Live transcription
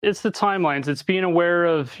It's the timelines. It's being aware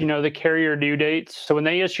of, the carrier due dates. So when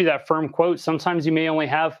they issue that firm quote, sometimes you may only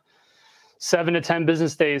have 7 to 10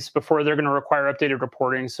 business days before they're going to require updated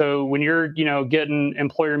reporting. So when you're, getting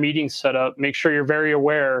employer meetings set up, make sure you're very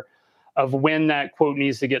aware of when that quote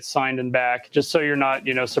needs to get signed and back, just so you're not,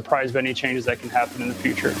 surprised by any changes that can happen in the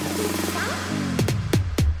future.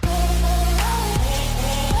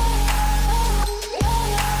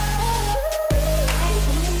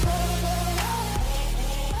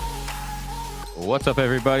 What's up,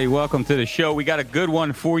 everybody? Welcome to the show. We got a good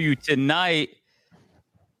one for you tonight.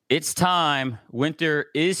 It's time. Winter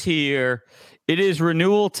is here. It is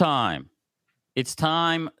renewal time. It's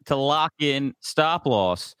time to lock in stop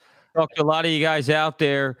loss. Talk to a lot of you guys out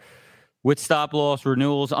there with stop loss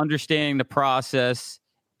renewals, understanding the process.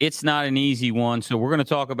 It's not an easy one, so we're going to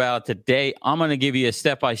talk about it today. I'm going to give you a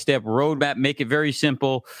step-by-step roadmap, make it very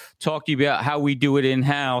simple, talk to you about how we do it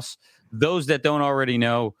in-house. Those that don't already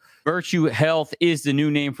know, Virtue Health is the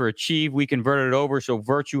new name for Achieve. We converted it over, so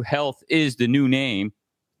Virtue Health is the new name.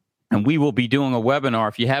 And we will be doing a webinar,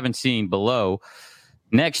 if you haven't seen below,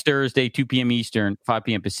 next Thursday, 2 p.m. Eastern, 5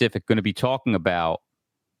 p.m. Pacific, going to be talking about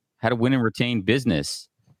how to win and retain business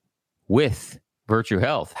with Virtue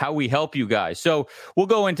Health, how we help you guys. So we'll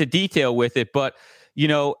go into detail with it. But,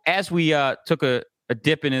 as we took a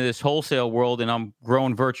dip into this wholesale world and I'm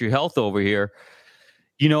growing Virtue Health over here,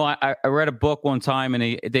 I read a book one time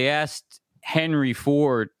and they asked Henry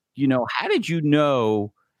Ford, how did you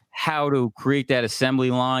know how to create that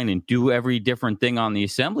assembly line and do every different thing on the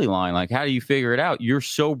assembly line? Like, how do you figure it out? You're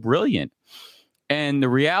so brilliant. And the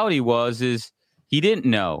reality is he didn't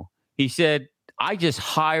know. He said, I just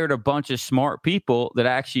hired a bunch of smart people that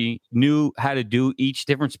actually knew how to do each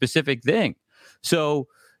different specific thing. So,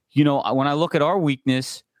 when I look at our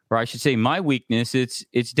weakness, or I should say my weakness,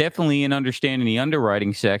 it's definitely in understanding the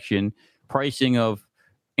underwriting section, pricing of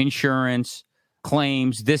insurance,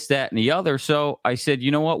 claims, this, that, and the other. So I said,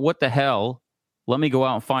 what the hell? Let me go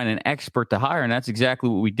out and find an expert to hire. And that's exactly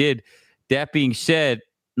what we did. That being said,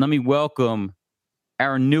 let me welcome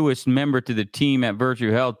our newest member to the team at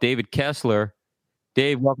Virtue Health, David Kessler.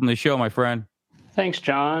 Dave, welcome to the show, my friend. Thanks,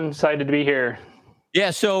 John. Excited to be here.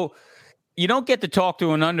 Yeah, so you don't get to talk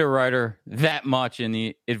to an underwriter that much in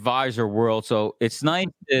the advisor world. So it's nice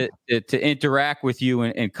to interact with you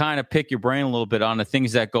and kind of pick your brain a little bit on the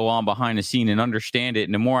things that go on behind the scene and understand it.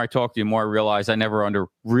 And the more I talk to you, the more I realize I never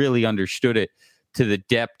really understood it to the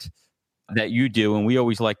depth that you do. And we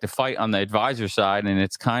always like to fight on the advisor side. And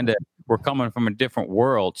it's kind of, we're coming from a different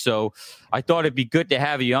world. So I thought it'd be good to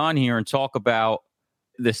have you on here and talk about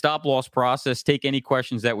the stop loss process, take any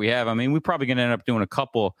questions that we have. I mean, we're probably going to end up doing a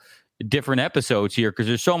couple different episodes here because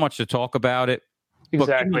there's so much to talk about it.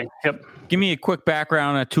 Exactly. Give me a quick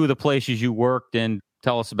background on 2 of the places you worked and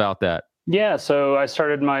tell us about that. Yeah, so I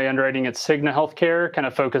started my underwriting at Cigna Healthcare, kind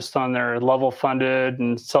of focused on their level funded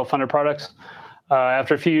and self-funded products.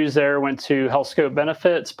 After a few years there, went to HealthScope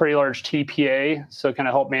Benefits, pretty large TPA, so kind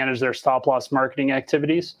of helped manage their stop loss marketing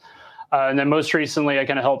activities. And then most recently, I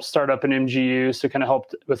kind of helped start up an MGU, so kind of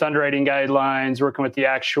helped with underwriting guidelines, working with the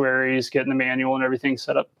actuaries, getting the manual and everything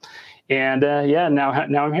set up. And now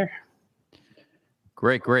I'm here.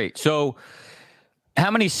 Great. So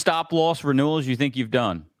how many stop loss renewals do you think you've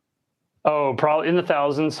done? Oh, probably in the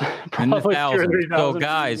thousands. Probably 2,000 or 3,000. So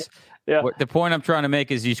guys, the point I'm trying to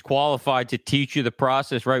make is he's qualified to teach you the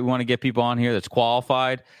process, right? We want to get people on here that's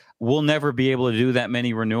qualified. We'll never be able to do that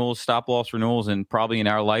many renewals, stop loss renewals, and probably in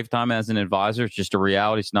our lifetime as an advisor. It's just a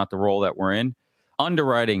reality. It's not the role that we're in.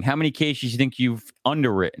 Underwriting, how many cases do you think you've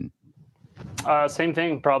underwritten? Same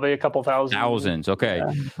thing, probably a couple thousand. Thousands, okay.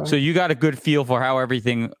 Yeah. So you got a good feel for how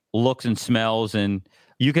everything looks and smells, and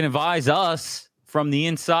you can advise us from the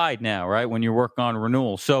inside now, right, when you're working on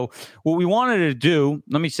renewal. So what we wanted to do,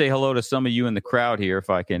 let me say hello to some of you in the crowd here,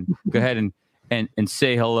 if I can. Go ahead and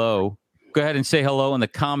say hello. Go ahead and say hello in the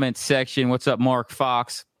comments section. What's up, Mark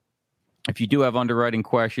Fox? If you do have underwriting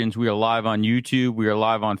questions, we are live on YouTube. We are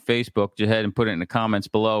live on Facebook. Go ahead and put it in the comments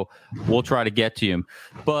below. We'll try to get to you.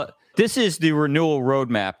 But this is the renewal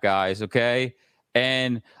roadmap, guys, okay?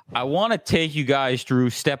 And I want to take you guys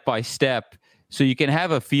through step by step so you can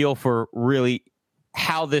have a feel for really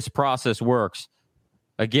how this process works.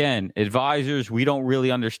 Again, advisors, we don't really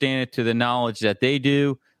understand it to the knowledge that they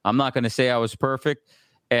do. I'm not going to say I was perfect.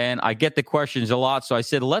 And I get the questions a lot. So I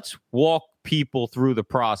said, let's walk people through the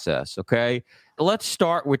process, okay? Let's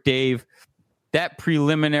start with Dave, that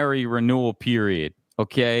preliminary renewal period,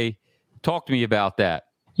 okay? Talk to me about that.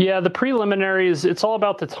 Yeah, the preliminaries, it's all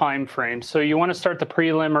about the time frame. So you want to start the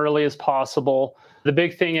prelim early as possible. The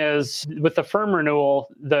big thing is with the firm renewal,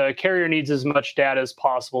 the carrier needs as much data as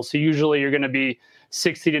possible. So usually you're going to be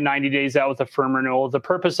 60 to 90 days out with a firm renewal. The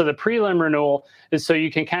purpose of the prelim renewal is so you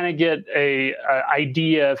can kind of get a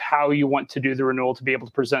idea of how you want to do the renewal to be able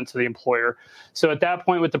to present to the employer. So at that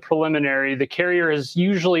point with the preliminary, the carrier has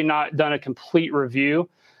usually not done a complete review.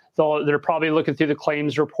 They're probably looking through the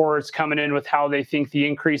claims reports, coming in with how they think the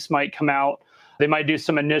increase might come out. They might do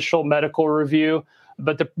some initial medical review.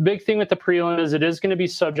 But the big thing with the prelim is it is going to be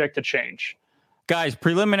subject to change. Guys,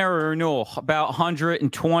 preliminary renewal, about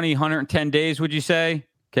 120, 110 days, would you say?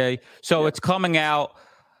 Okay. So It's coming out,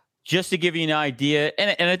 just to give you an idea,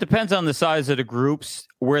 and it depends on the size of the groups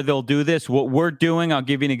where they'll do this. What we're doing, I'll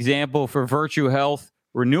give you an example for Virtue Health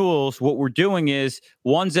renewals. What we're doing is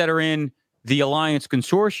ones that are in the Alliance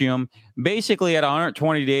Consortium, basically at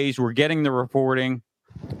 120 days, we're getting the reporting,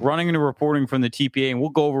 running the reporting from the TPA, and we'll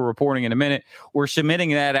go over reporting in a minute. We're submitting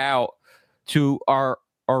that out to our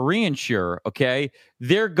reinsurer, okay?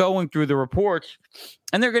 They're going through the reports,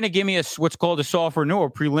 and they're going to give me what's called a soft renewal,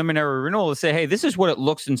 preliminary renewal, to say, hey, this is what it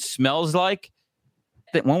looks and smells like.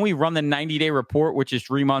 That when we run the 90-day report, which is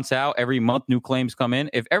 3 months out, every month new claims come in.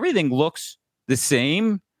 If everything looks the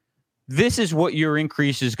same, this is what your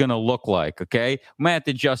increase is going to look like, okay? We might have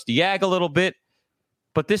to adjust the YAG a little bit,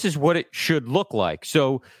 but this is what it should look like.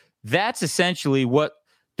 So that's essentially what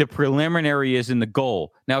the preliminary is in the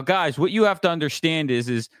goal. Now, guys, what you have to understand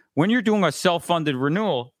is when you're doing a self-funded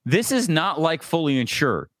renewal, this is not like fully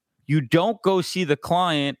insured. You don't go see the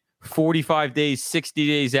client 45 days, 60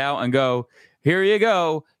 days out and go, here you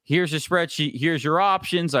go. Here's a spreadsheet. Here's your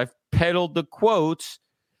options. I've peddled the quotes.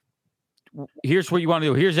 Here's what you want to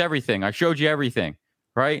do. Here's everything. I showed you everything,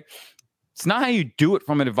 right? It's not how you do it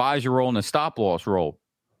from an advisor role and a stop loss role.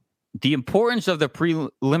 The importance of the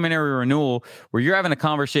preliminary renewal, where you're having a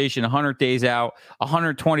conversation 100 days out,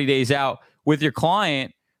 120 days out with your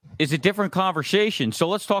client, is a different conversation. So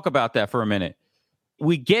let's talk about that for a minute.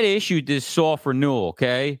 We get issued this soft renewal,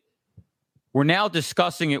 okay? We're now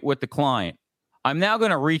discussing it with the client. I'm now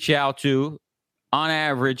going to reach out to, on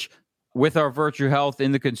average, with our Virtue Health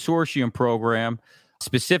in the consortium program,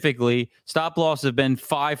 specifically, stop loss have been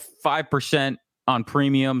 5% on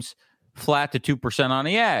premiums, flat to 2% on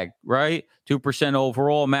the ag, right? 2%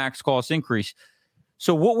 overall max cost increase.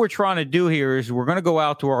 So what we're trying to do here is we're going to go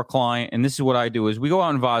out to our client, and this is what I do, is we go out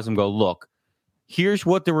and advise them, go, look, here's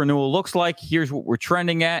what the renewal looks like. Here's what we're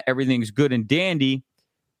trending at. Everything's good and dandy.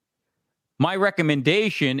 My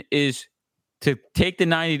recommendation is to take the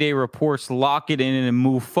 90-day reports, lock it in, and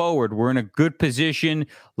move forward. We're in a good position.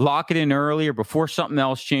 Lock it in earlier before something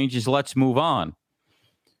else changes. Let's move on.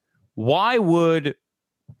 Why would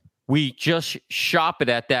we just shop it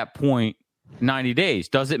at that point 90 days?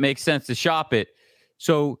 Does it make sense to shop it?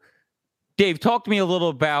 So, Dave, talk to me a little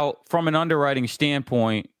about, from an underwriting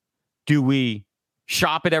standpoint, do we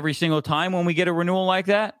shop it every single time when we get a renewal like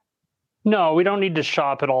that? No, we don't need to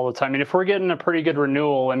shop it all the time. I mean, if we're getting a pretty good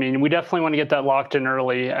renewal, I mean, we definitely want to get that locked in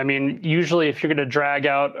early. I mean, usually if you're going to drag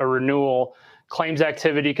out a renewal, claims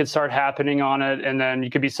activity could start happening on it, and then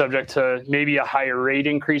you could be subject to maybe a higher rate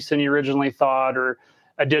increase than you originally thought, or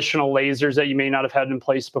additional lasers that you may not have had in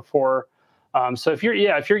place before. So if you're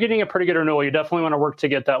getting a pretty good renewal, you definitely want to work to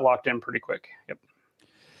get that locked in pretty quick. Yep.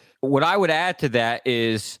 What I would add to that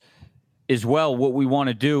is, as well, what we want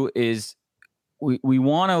to do is we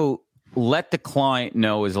want to let the client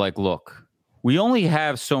know is like, look, we only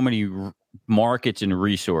have so many markets and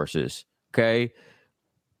resources. Okay.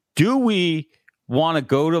 Do we want to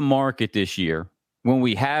go to market this year when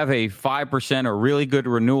we have a 5% or really good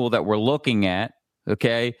renewal that we're looking at?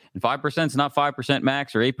 Okay. And 5% is not 5%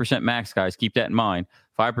 max or 8% max, guys. Keep that in mind.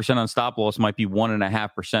 5% on stop loss might be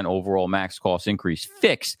 1.5% overall max cost increase.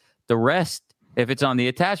 Fixed. The rest, if it's on the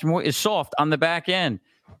attachment, is soft on the back end.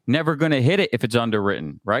 Never going to hit it if it's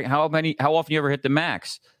underwritten, right? How often you ever hit the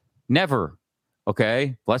max? Never.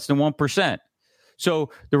 Okay. Less than 1%.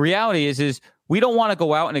 So the reality is we don't want to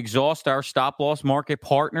go out and exhaust our stop loss market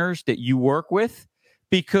partners that you work with,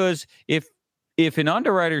 because if an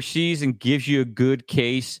underwriter sees and gives you a good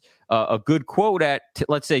case, a good quote at,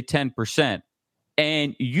 let's say 10%,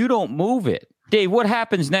 and you don't move it, Dave, what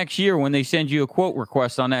happens next year when they send you a quote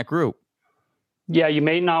request on that group? Yeah, you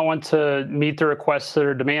may not want to meet the requests that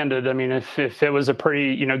are demanded. I mean, if it was a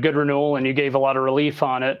pretty, good renewal and you gave a lot of relief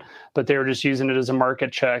on it, but they were just using it as a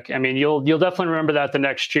market check, I mean, you'll definitely remember that the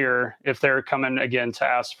next year if they're coming again to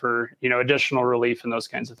ask for, additional relief and those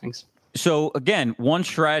kinds of things. So again, one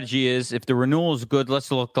strategy is, if the renewal is good,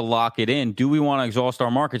 let's look to lock it in. Do we want to exhaust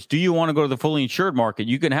our markets? Do you want to go to the fully insured market?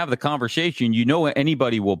 You can have the conversation.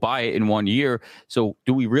 Anybody will buy it in 1 year. So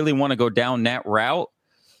do we really want to go down that route?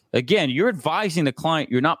 Again, you're advising the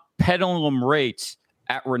client. You're not peddling them rates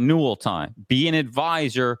at renewal time. Be an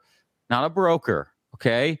advisor, not a broker.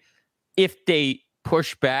 Okay. If they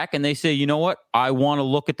push back and they say, you know what, I want to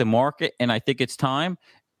look at the market and I think it's time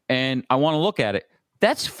and I want to look at it,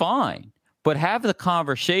 that's fine. But have the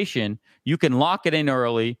conversation. You can lock it in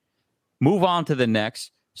early, move on to the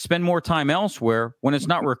next, spend more time elsewhere when it's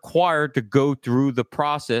not required to go through the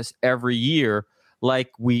process every year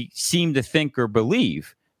like we seem to think or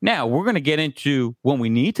believe. Now, we're going to get into when we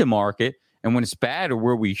need to market and when it's bad or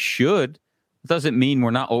where we should. It doesn't mean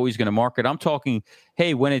we're not always going to market. I'm talking,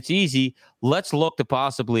 hey, when it's easy, let's look to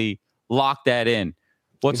possibly lock that in.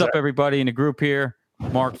 What's up, everybody in the group here?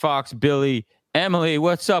 Mark Fox, Billy, Emily,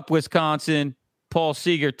 what's up, Wisconsin? Paul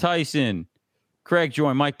Seeger, Tyson, Craig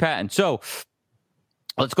joined, Mike Patton. So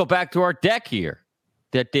let's go back to our deck here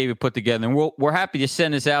that David put together. And we're happy to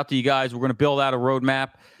send this out to you guys. We're going to build out a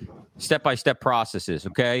roadmap, step-by-step processes,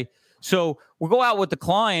 okay? So we'll go out with the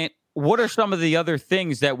client. What are some of the other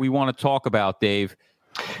things that we want to talk about, Dave?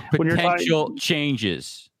 Potential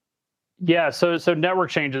changes. Yeah, so network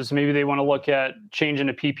changes. Maybe they want to look at changing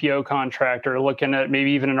a PPO contract or looking at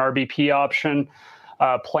maybe even an RBP option.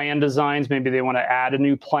 Plan designs. Maybe they want to add a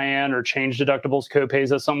new plan or change deductibles, copays.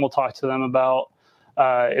 That's something we'll talk to them about.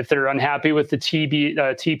 If they're unhappy with the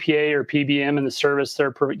TPA or PBM and the service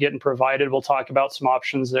they're getting provided, we'll talk about some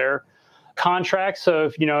options there. Contracts. So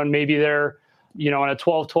if, and maybe they're, on a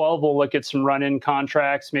 12-12, we'll look at some run-in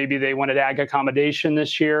contracts. Maybe they wanted ag accommodation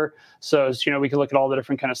this year. So, we can look at all the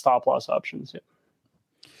different kind of stop-loss options.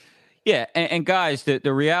 Yeah. And guys, the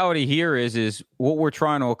reality here is what we're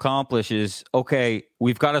trying to accomplish is, okay,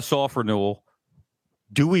 we've got a soft renewal.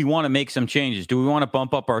 Do we want to make some changes? Do we want to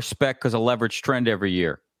bump up our spec because of leverage trend every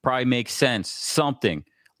year? Probably makes sense. Something.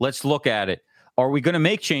 Let's look at it. Are we going to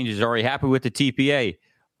make changes? Are we happy with the TPA?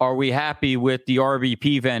 Are we happy with the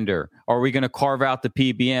RBP vendor? Are we going to carve out the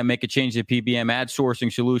PBM, make a change to the PBM, add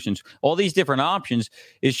sourcing solutions? All these different options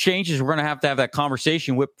is changes. We're going to have that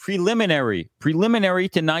conversation with preliminary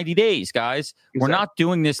to 90 days, guys. Exactly. We're not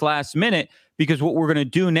doing this last minute because what we're going to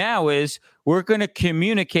do now is we're going to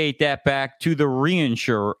communicate that back to the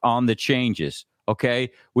reinsurer on the changes, okay?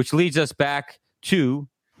 Which leads us back to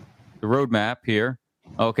the roadmap here,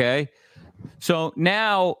 okay? So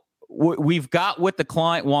now we've got what the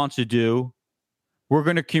client wants to do. We're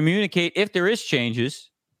going to communicate, if there is changes,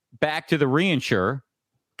 back to the reinsurer,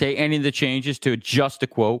 okay, any of the changes to adjust the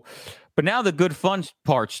quote. But now the good fun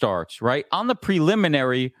part starts, right? On the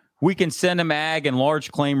preliminary, we can send them ag and large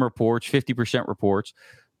claim reports, 50% reports.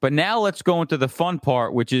 But now let's go into the fun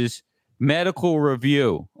part, which is medical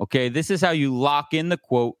review, okay? This is how you lock in the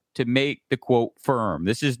quote to make the quote firm.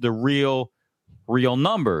 This is the real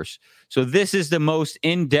numbers. So this is the most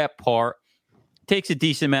in-depth part. Takes a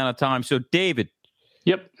decent amount of time. So David,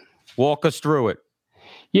 walk us through it.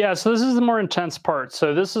 Yeah, so this is the more intense part.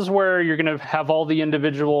 So this is where you're going to have all the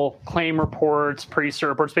individual claim reports, pre-cert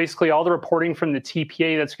reports, basically all the reporting from the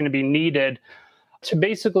TPA that's going to be needed to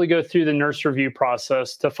basically go through the nurse review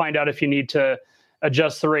process to find out if you need to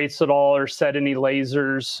adjust the rates at all or set any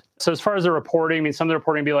lasers. So as far as the reporting, some of the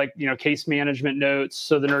reporting will be like, case management notes.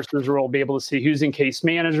 So the nurses will be able to see who's in case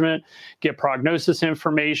management, get prognosis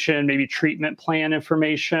information, maybe treatment plan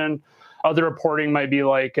information. Other reporting might be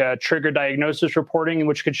like trigger diagnosis reporting,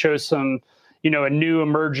 which could show some, a new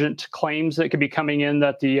emergent claims that could be coming in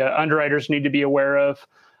that the underwriters need to be aware of.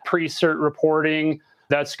 Pre-cert reporting.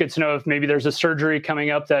 That's good to know if maybe there's a surgery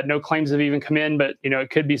coming up that no claims have even come in, but it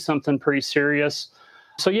could be something pretty serious.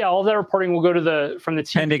 So yeah, all that reporting will go to from the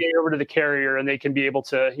TPA over to the carrier, and they can be able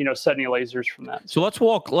to set any lasers from that. So let's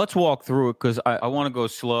walk through it because I want to go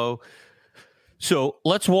slow. So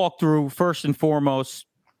let's walk through first and foremost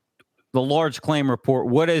the large claim report.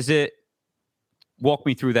 What is it? Walk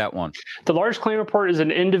me through that one. The large claim report is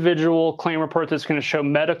an individual claim report that's going to show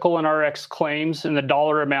medical and RX claims and the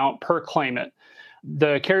dollar amount per claimant.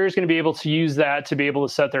 The carrier is going to be able to use that to be able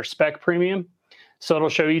to set their spec premium. So it'll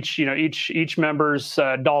show each member's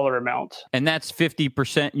dollar amount. And that's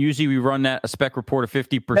 50%. Usually we run a spec report of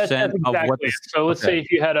 50% exactly. of what So let's say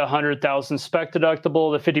if you had a 100,000 spec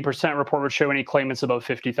deductible, the 50% report would show any claimants above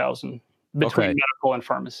 50,000 between medical and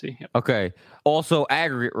pharmacy. Yep. Okay. Also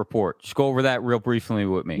aggregate report. Just go over that real briefly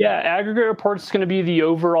with me. Yeah, aggregate report is going to be the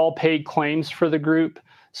overall paid claims for the group.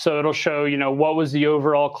 So it'll show, what was the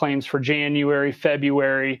overall claims for January,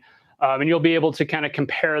 February, and you'll be able to kind of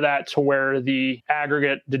compare that to where the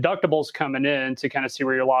aggregate deductibles coming in to kind of see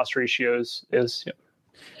where your loss ratios is. Yep.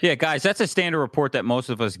 Yeah, guys, that's a standard report that most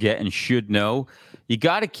of us get and should know. You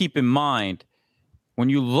got to keep in mind when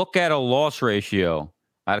you look at a loss ratio.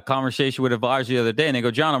 I had a conversation with advisors the other day, and they go,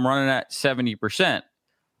 John, I'm running at 70%.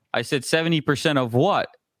 I said, 70% of what?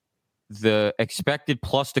 The expected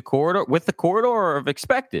plus the corridor, with the corridor of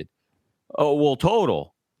expected. Oh, well,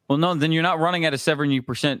 total. Well, no, then you're not running at a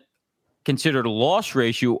 70% considered a loss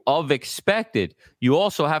ratio of expected. You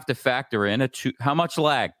also have to factor in how much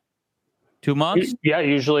lag? 2 months? Yeah,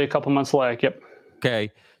 usually a couple months lag. Yep.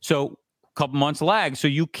 Okay. So a couple months lag. So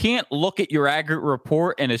you can't look at your aggregate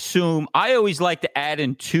report and assume. I always like to add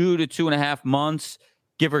in 2 to 2.5 months,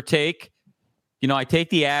 give or take. I take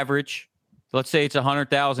the average. Let's say it's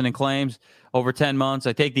 100,000 in claims over 10 months.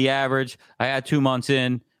 I take the average. I add 2 months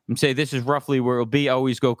in and say this is roughly where it'll be. I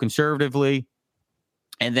always go conservatively.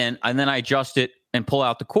 And then I adjust it and pull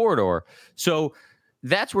out the corridor. So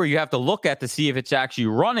that's where you have to look at to see if it's actually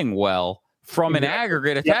running well from an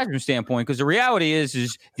aggregate attachment standpoint. Because the reality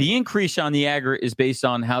is the increase on the aggregate is based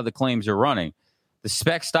on how the claims are running. The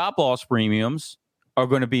spec stop loss premiums are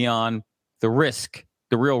going to be on the risk,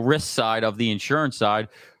 the real risk side of the insurance side,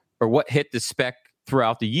 or what hit the spec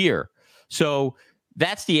throughout the year. So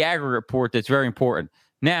that's the aggregate report that's very important.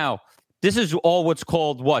 Now, this is all what's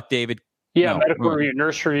called what, David? Yeah, medical review,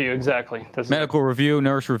 nurse review, exactly. Medical review,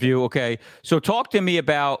 nurse review. Okay. So talk to me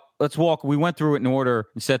about, we went through it in order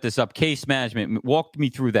and set this up. Case management. Walk me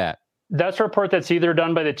through that. That's a report that's either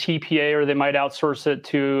done by the TPA or they might outsource it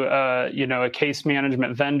to, a case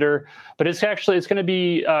management vendor. But it's going to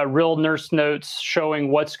be real nurse notes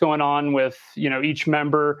showing what's going on with, each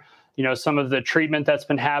member, some of the treatment that's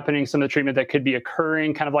been happening, some of the treatment that could be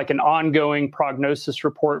occurring, kind of like an ongoing prognosis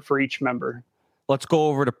report for each member. Let's go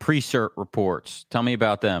over to pre-cert reports. Tell me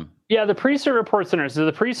about them. Yeah, the pre-cert reports are. So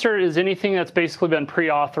the pre-cert is anything that's basically been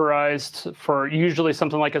pre-authorized for usually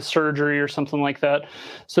something like a surgery or something like that.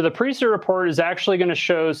 So the pre-cert report is actually going to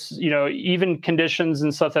show, even conditions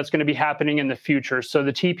and stuff that's going to be happening in the future. So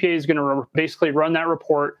the TPA is going to basically run that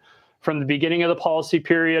report from the beginning of the policy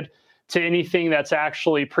period to anything that's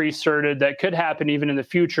actually pre-certed that could happen even in the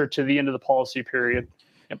future to the end of the policy period.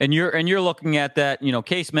 And you're looking at that,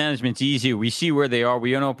 case management's easy. We see where they are.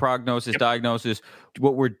 We know prognosis, diagnosis,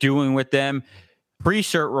 what we're doing with them.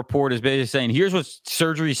 Pre-cert report is basically saying, here's what's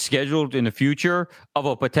surgery scheduled in the future of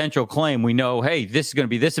a potential claim. We know, hey, this is going to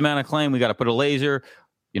be this amount of claim. We got to put a laser.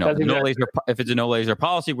 Laser. If it's a no laser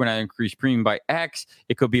policy, we're going to increase premium by X.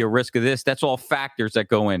 It could be a risk of this. That's all factors that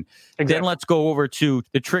go in. Exactly. Then let's go over to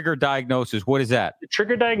the trigger diagnosis. What is that? The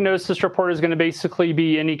trigger diagnosis report is going to basically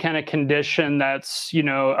be any kind of condition that's,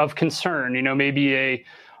 of concern, maybe a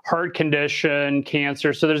heart condition,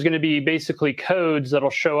 cancer. So there's going to be basically codes that'll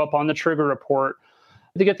show up on the trigger report.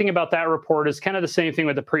 The good thing about that report is kind of the same thing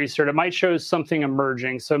with the pre-cert. It might show something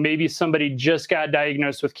emerging. So maybe somebody just got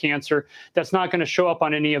diagnosed with cancer. That's not going to show up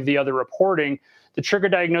on any of the other reporting. The trigger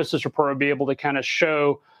diagnosis report will be able to kind of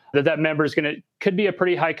show that member could be a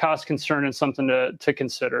pretty high cost concern and something to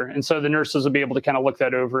consider. And so the nurses will be able to kind of look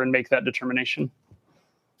that over and make that determination.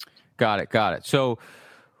 Got it. So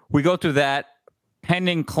we go through that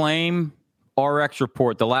pending claim RX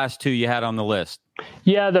report, the last two you had on the list.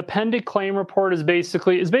 Yeah, the pending claim report is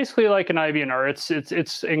basically like an IBNR.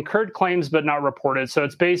 It's incurred claims but not reported. So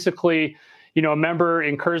it's basically, a member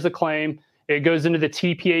incurs a claim, it goes into the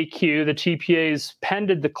TPA queue. The TPA's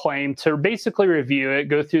pended the claim to basically review it,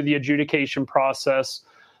 go through the adjudication process.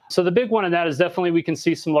 So the big one in that is definitely we can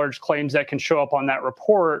see some large claims that can show up on that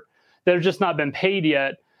report that have just not been paid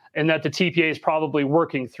yet, and that the TPA is probably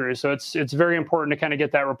working through. So it's very important to kind of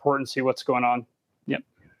get that report and see what's going on. Yep.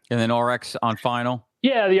 And then RX on final?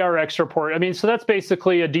 Yeah, the RX report. I mean, so that's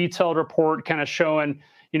basically a detailed report kind of showing,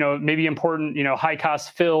 maybe important, high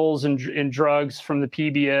cost fills and drugs from the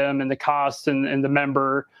PBM and the cost and the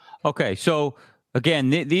member. Okay. So again,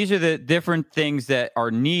 these are the different things that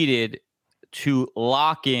are needed to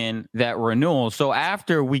lock in that renewal. So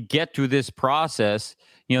after we get through this process,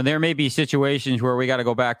 there may be situations where we got to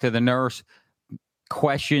go back to the nurse,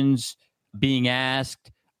 questions being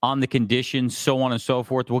asked on the conditions, so on and so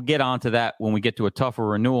forth. We'll get onto that when we get to a tougher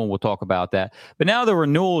renewal. We'll talk about that. But now the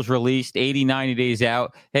renewal is released 80, 90 days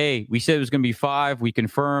out. Hey, we said it was going to be 5. We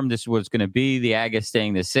confirmed this is what it's going to be. The AG is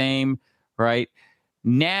staying the same, right?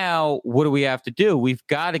 Now, what do we have to do? We've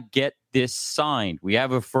got to get this signed. We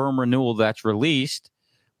have a firm renewal that's released.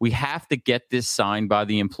 We have to get this signed by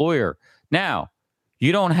the employer. Now,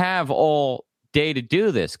 you don't have all day to do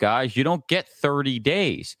this, guys. You don't get 30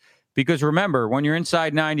 days. Because remember, when you're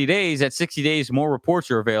inside 90 days, at 60 days, more reports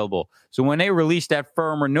are available. So when they release that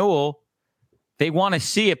firm renewal, they want to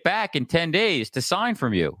see it back in 10 days to sign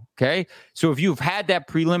from you, okay? So if you've had that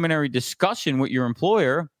preliminary discussion with your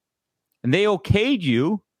employer and they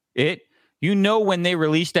okayed when they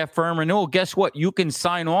release that firm renewal, guess what? You can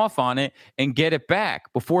sign off on it and get it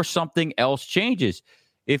back before something else changes.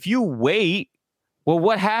 If you wait, well,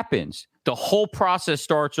 what happens? The whole process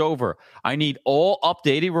starts over. I need all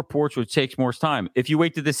updated reports, which takes more time. If you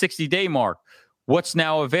wait to the 60-day mark, what's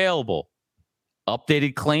now available?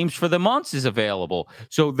 Updated claims for the months is available.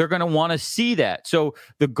 So they're going to want to see that. So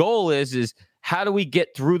the goal is how do we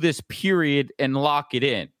get through this period and lock it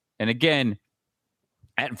in? And again,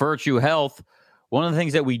 at Virtue Health, one of the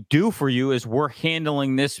things that we do for you is we're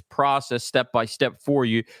handling this process step by step for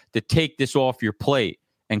you to take this off your plate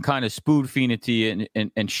and kind of spoon feed it to you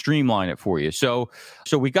and streamline it for you. So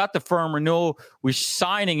we got the firm renewal, we're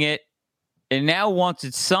signing it, and now once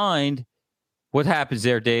it's signed, what happens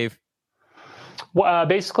there, Dave? Well,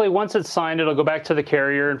 basically, once it's signed, it'll go back to the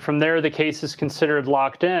carrier, and from there, the case is considered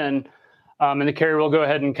locked in. And the carrier will go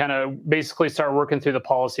ahead and kind of basically start working through the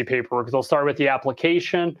policy paperwork. They'll start with the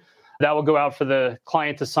application. That will go out for the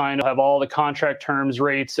client to sign. It'll have all the contract terms,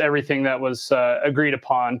 rates, everything that was agreed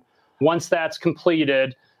upon. Once that's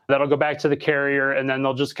completed, that'll go back to the carrier, and then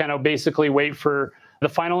they'll just kind of basically wait for the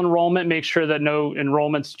final enrollment, make sure that no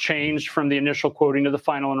enrollments changed from the initial quoting to the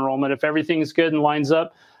final enrollment. If everything's good and lines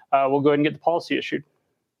up, we'll go ahead and get the policy issued.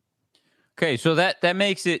 Okay, so that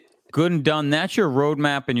makes it good and done. That's your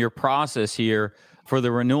roadmap and your process here for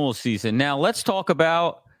the renewal season. Now, let's talk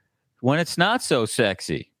about when it's not so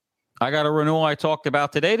sexy. I got a renewal I talked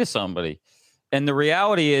about today to somebody. And the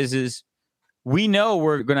reality is we know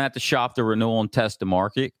we're going to have to shop the renewal and test the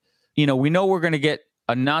market. We know we're going to get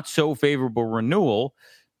a not so favorable renewal,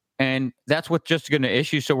 and that's what's just going to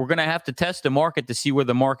issue. So we're going to have to test the market to see where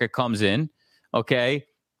the market comes in. Okay.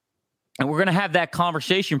 And we're going to have that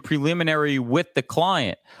conversation preliminary with the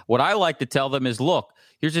client. What I like to tell them is, look,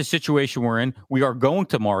 here's a situation we're in. We are going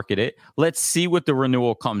to market it. Let's see what the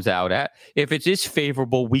renewal comes out at. If it is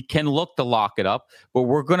favorable, we can look to lock it up, but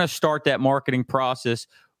we're going to start that marketing process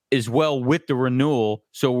as well with the renewal.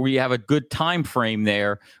 So we have a good time frame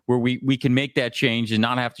there where we can make that change and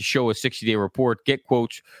not have to show a 60-day report, get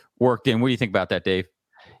quotes worked in. What do you think about that, Dave?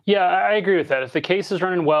 Yeah, I agree with that. If the case is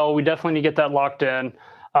running well, we definitely need to get that locked in.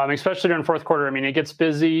 Especially during fourth quarter. I mean, it gets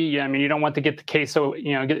busy. I mean, you don't want to get the case, so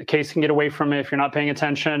the case can get away from it if you're not paying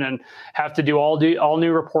attention and have to do all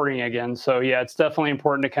new reporting again. So yeah, it's definitely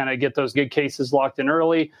important to kind of get those good cases locked in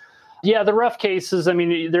early. Yeah, the rough cases. I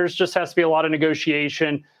mean, there's just has to be a lot of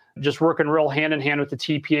negotiation, just working real hand in hand with the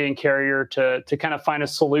TPA and carrier to kind of find a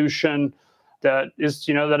solution that is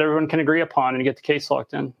that everyone can agree upon and get the case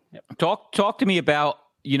locked in. Yep. Talk to me about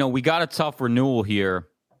we got a tough renewal here,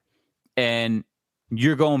 and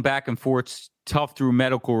you're going back and forth tough through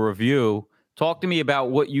medical review. Talk to me about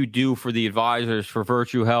what you do for the advisors for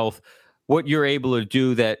Virtue Health, what you're able to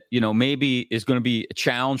do that, maybe is going to be a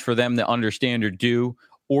challenge for them to understand or do,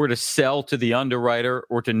 or to sell to the underwriter,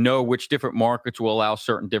 or to know which different markets will allow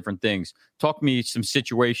certain different things. Talk to me some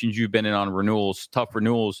situations you've been in on renewals, tough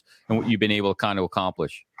renewals, and what you've been able to kind of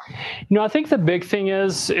accomplish. I think the big thing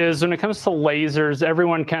is when it comes to lasers,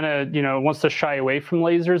 everyone kind of, wants to shy away from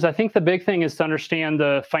lasers. I think the big thing is to understand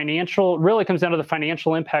really comes down to the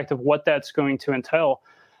financial impact of what that's going to entail.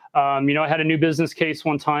 I had a new business case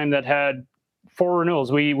one time that had 4 renewals.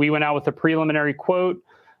 We went out with a preliminary quote,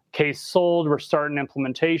 case sold, we're starting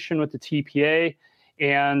implementation with the TPA,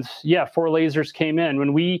 and 4 lasers came in.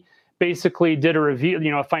 When we basically did a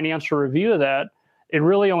review, a financial review of that, it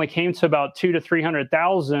really only came to about $200,000 to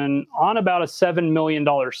 $300,000 on about a $7 million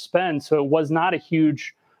spend. So it was not a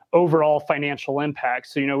huge overall financial impact.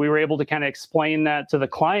 So, we were able to kind of explain that to the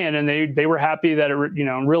client, and they were happy that it,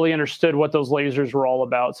 really understood what those lasers were all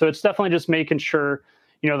about. So it's definitely just making sure,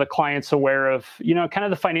 the client's aware of, kind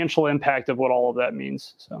of the financial impact of what all of that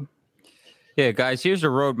means. So. Yeah, guys, here's a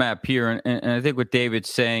roadmap here. And I think what David's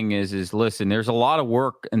saying is listen, there's a lot of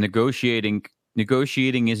work in negotiating.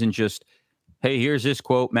 Negotiating isn't just, hey, here's this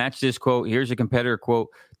quote, match this quote, here's a competitor quote.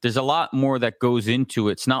 There's a lot more that goes into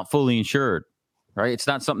it. It's not fully insured, right? It's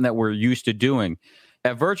not something that we're used to doing.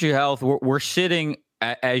 At Virtue Health, we're sitting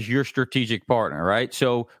as your strategic partner, right?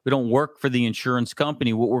 So we don't work for the insurance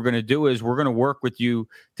company. What we're going to do is we're going to work with you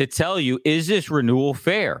to tell you, is this renewal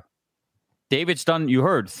fair? David's done, you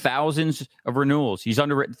heard, thousands of renewals. He's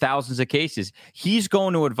underwritten thousands of cases. He's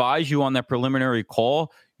going to advise you on that preliminary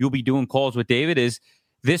call. You'll be doing calls with David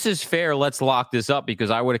this is fair. Let's lock this up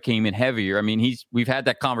because I would have came in heavier. I mean, we've had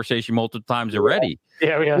that conversation multiple times already.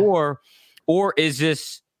 Yeah. Or is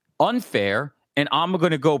this unfair? And I'm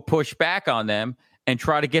going to go push back on them and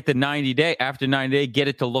try to get after 90 day, get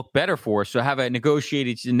it to look better for us. So have a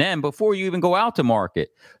negotiation then before you even go out to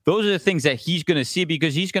market. Those are the things that he's going to see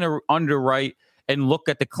because he's going to underwrite and look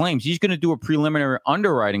at the claims. He's going to do a preliminary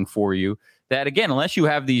underwriting for you that, again, unless you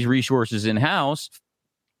have these resources in-house,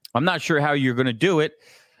 I'm not sure how you're going to do it.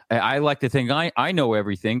 I like to think I know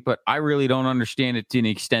everything, but I really don't understand it to the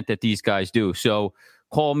extent that these guys do. So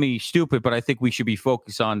call me stupid, but I think we should be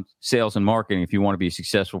focused on sales and marketing if you want to be a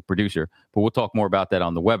successful producer. But we'll talk more about that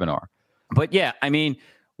on the webinar. But yeah, I mean,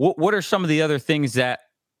 what are some of the other things that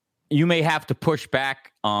you may have to push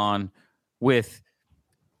back on with,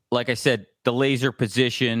 like I said, the laser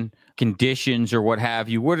position, conditions, or what have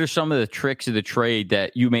you? What are some of the tricks of the trade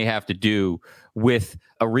that you may have to do with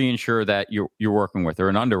a reinsurer that you're working with, or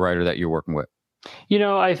an underwriter that you're working with?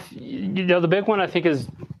 The big one I think is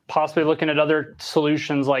possibly looking at other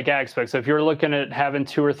solutions like AgSpec. So if you're looking at having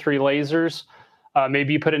 2 or 3 lasers,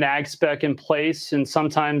 maybe you put an AgSpec in place. And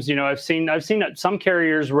sometimes, I've seen some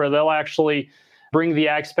carriers where they'll actually bring the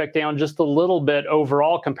AgSpec down just a little bit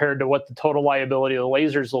overall compared to what the total liability of the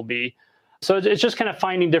lasers will be. So it's just kind of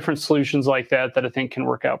finding different solutions like that I think can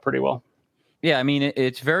work out pretty well. Yeah, I mean,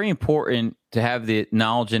 it's very important to have the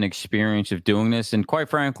knowledge and experience of doing this. And quite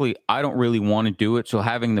frankly, I don't really want to do it. So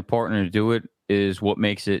having the partner to do it is what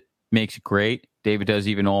makes it great. David does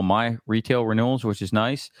even all my retail renewals, which is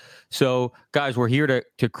nice. So guys, we're here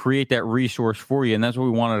to create that resource for you. And that's what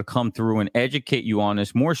we wanted to come through and educate you on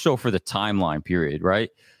this, more so for the timeline period, right?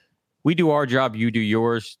 We do our job, you do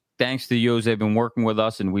yours. Thanks to Yos, they've been working with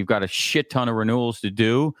us, and we've got a shit ton of renewals to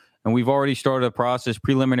do. And we've already started a process,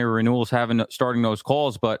 preliminary renewals, starting those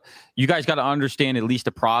calls. But you guys got to understand at least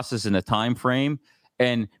the process and the time frame,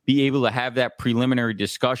 and be able to have that preliminary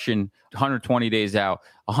discussion 120 days out,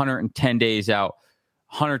 110 days out,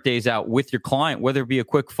 100 days out with your client, whether it be a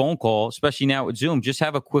quick phone call, especially now with Zoom. Just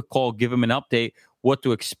have a quick call, give them an update, what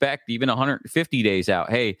to expect, even 150 days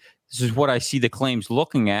out. Hey, this is what I see the claims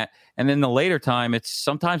looking at. And then the later time,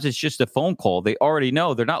 sometimes it's just a phone call. They already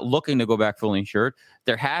know. They're not looking to go back fully insured.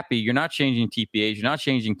 They're happy. You're not changing TPAs. You're not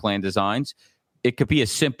changing plan designs. It could be as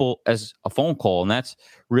simple as a phone call. And that's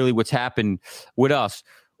really what's happened with us.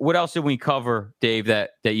 What else did we cover, Dave,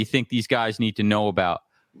 that you think these guys need to know about?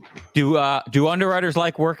 Do underwriters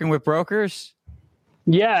like working with brokers?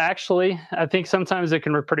 Yeah, actually, I think sometimes it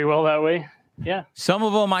can work pretty well that way. Yeah. Some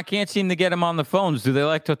of them, I can't seem to get them on the phones. Do they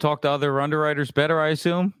like to talk to other underwriters better, I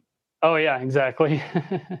assume? Oh, yeah, exactly.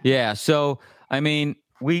 Yeah. So, I mean,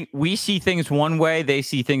 we see things one way. They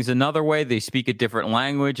see things another way. They speak a different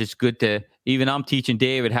language. It's good to, even I'm teaching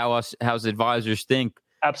David how's advisors think.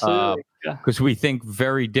 Absolutely. Because we think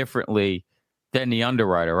very differently than the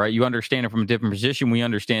underwriter, right? You understand it from a different position. We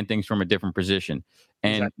understand things from a different position,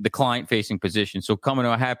 and the client-facing position. So coming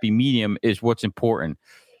to a happy medium is what's important.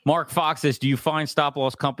 Mark Fox says, do you find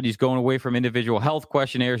stop-loss companies going away from individual health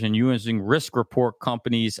questionnaires and using risk report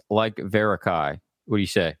companies like Verikai? What do you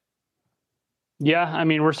say? Yeah, I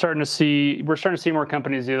mean, we're starting to see more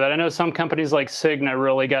companies do that. I know some companies like Cigna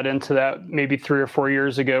really got into that maybe 3 or 4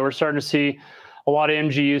 years ago. We're starting to see a lot of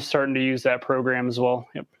MGUs starting to use that program as well.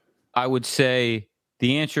 Yep. I would say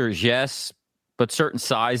the answer is yes, but certain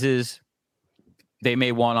sizes, they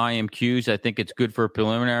may want IMQs. I think it's good for a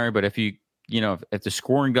preliminary, but if if the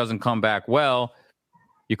scoring doesn't come back well,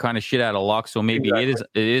 you kind of shit out of luck. So maybe it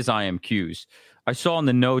is IMQs. I saw in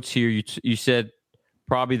the notes here you said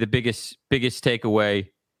probably the biggest takeaway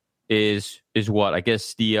is what? I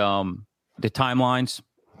guess the timelines.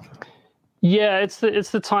 Yeah, it's the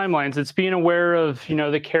timelines. It's being aware of,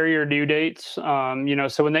 the carrier due dates.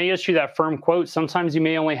 So when they issue that firm quote, sometimes you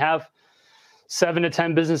may only have 7 to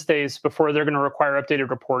 10 business days before they're going to require updated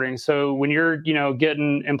reporting. So when you're,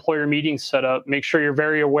 getting employer meetings set up, make sure you're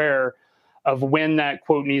very aware of when that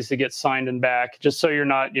quote needs to get signed and back, just so you're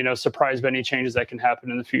not, surprised by any changes that can happen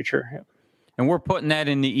in the future. Yeah. And we're putting that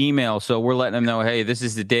in the email. So we're letting them know, hey, this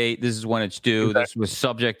is the date. This is when it's due. Exactly. This was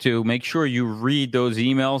subject to. Make sure you read those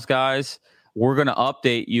emails, guys. We're going to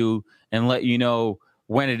update you and let you know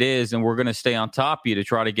when it is. And we're going to stay on top of you to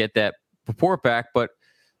try to get that report back. But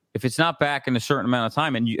if it's not back in a certain amount of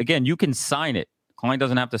time, and you can sign it. Client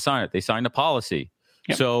doesn't have to sign it. They sign the policy.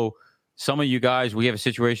 Yep. So some of you guys, we have a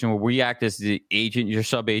situation where we act as the agent, your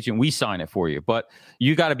sub-agent, we sign it for you. But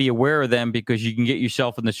you got to be aware of them because you can get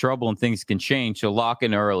yourself in this trouble and things can change. So lock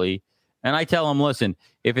in early. And I tell them, listen,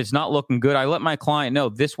 if it's not looking good, I let my client know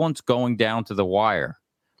this one's going down to the wire.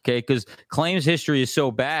 Okay, because claims history is so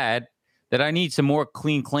bad that I need some more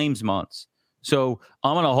clean claims months. So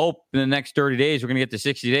I'm going to hope in the next 30 days, we're going to get to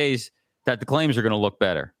 60 days that the claims are going to look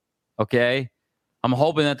better. Okay, I'm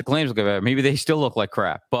hoping that the claims look better. Maybe they still look like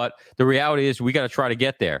crap. But the reality is we got to try to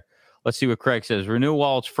get there. Let's see what Craig says. Renew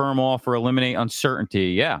while it's firm offer, eliminate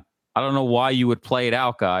uncertainty. Yeah, I don't know why you would play it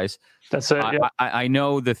out, guys. That's it. Yeah. I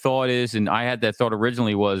know the thought is, and I had that thought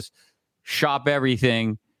originally, was shop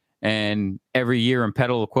everything and every year and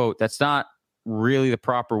peddle a quote. That's not really the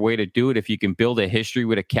proper way to do it if you can build a history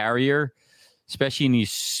with a carrier. especially in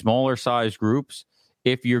these smaller size groups.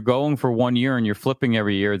 If you're going for 1 year and you're flipping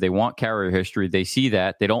every year, they want carrier history. They see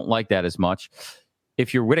that. They don't like that as much.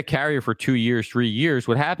 If you're with a carrier for 2 years, 3 years,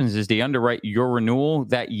 what happens is they underwrite your renewal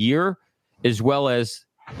that year as well as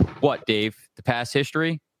what, Dave? The past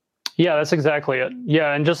history? Yeah, that's exactly it.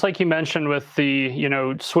 Yeah, and just like you mentioned with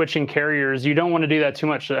the, switching carriers, you don't want to do that too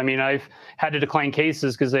much. I mean, I've had to decline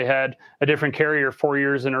cases because they had a different carrier 4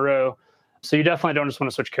 years in a row. So you definitely don't just want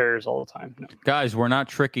to switch carriers all the time. No. Guys, we're not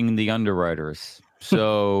tricking the underwriters.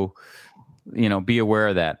 So, be aware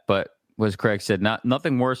of that. But as Craig said,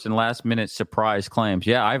 nothing worse than last minute surprise claims.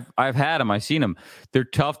 Yeah, I've had them. I've seen them. They're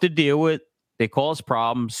tough to deal with. They cause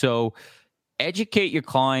problems. So educate your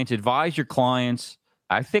clients, advise your clients.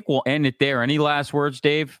 I think we'll end it there. Any last words,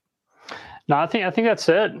 Dave? No, I think that's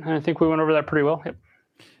it. I think we went over that pretty well. Yep.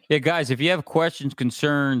 Yeah, guys, if you have questions,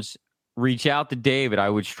 concerns, reach out to David. I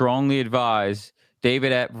would strongly advise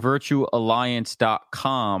David at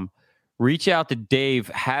virtuealliance.com. Reach out to Dave,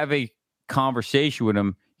 have a conversation with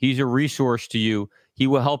him. He's a resource to you. He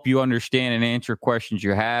will help you understand and answer questions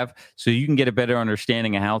you have so you can get a better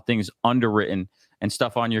understanding of how things underwritten and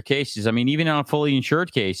stuff on your cases. I mean, even on fully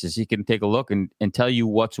insured cases, he can take a look and tell you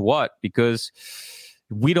what's what, because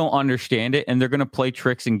we don't understand it and they're going to play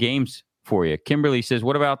tricks and games for you. Kimberly says,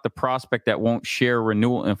 what about the prospect that won't share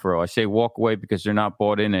renewal info? I say walk away because they're not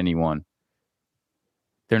bought in anyone.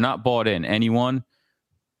 They're not bought in anyone.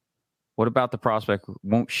 What about the prospect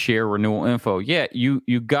won't share renewal info? Yeah, you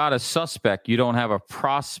got a suspect. You don't have a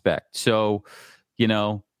prospect. So,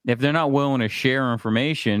 if they're not willing to share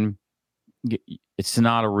information, it's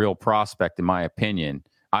not a real prospect, in my opinion.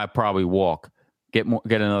 I probably walk, get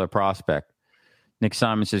another prospect. Nick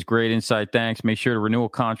Simon says, great insight. Thanks. Make sure the renewal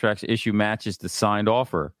contracts issue matches the signed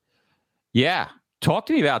offer. Yeah. Talk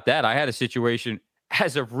to me about that. I had a situation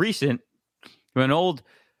as of recent with an old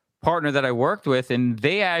partner that I worked with, and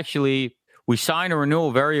we signed a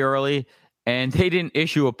renewal very early and they didn't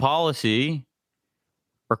issue a policy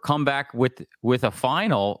or come back with a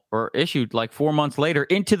final or issued like 4 months later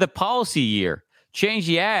into the policy year. Changed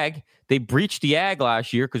the ag. They breached the ag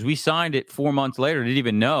last year because we signed it 4 months later. Didn't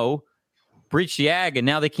even know. Breached the ag, and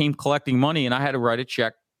now they came collecting money, and I had to write a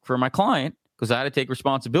check for my client because I had to take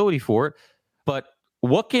responsibility for it. But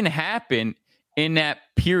what can happen in that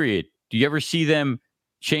period? Do you ever see them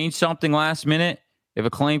change something last minute if a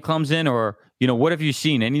claim comes in? Or, what have you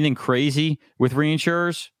seen? Anything crazy with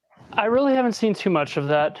reinsurers? I really haven't seen too much of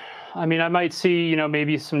that. I mean, I might see,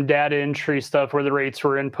 maybe some data entry stuff where the rates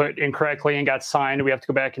were input incorrectly and got signed. We have to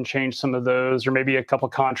go back and change some of those, or maybe a couple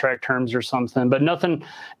contract terms or something. But nothing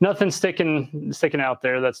sticking out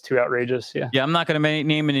there that's too outrageous. Yeah. Yeah, I'm not going to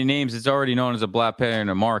name any names. It's already known as a black player in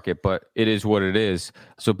the market, but it is what it is.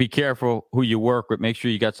 So be careful who you work with. Make sure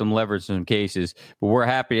you got some leverage in some cases. But we're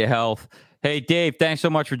happy to help. Hey, Dave, thanks so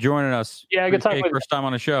much for joining us. Yeah, good talking with you. First time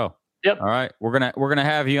on the show. Yep. All right, we're gonna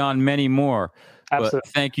have you on many more. Absolutely.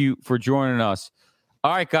 But thank you for joining us.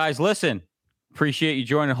 All right, guys, listen. Appreciate you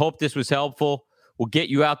joining. Hope this was helpful. We'll get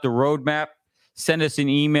you out the roadmap. Send us an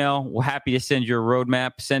email. We're happy to send you a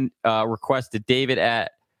roadmap. Send request to David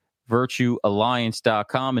at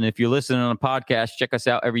virtuealliance.com. And if you're listening on a podcast, check us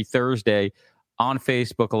out every Thursday on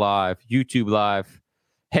Facebook Live, YouTube Live,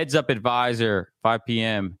 Heads Up Advisor, 5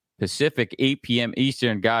 p.m. Pacific, 8 p.m.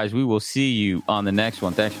 Eastern. Guys, we will see you on the next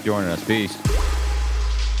one. Thanks for joining us. Peace.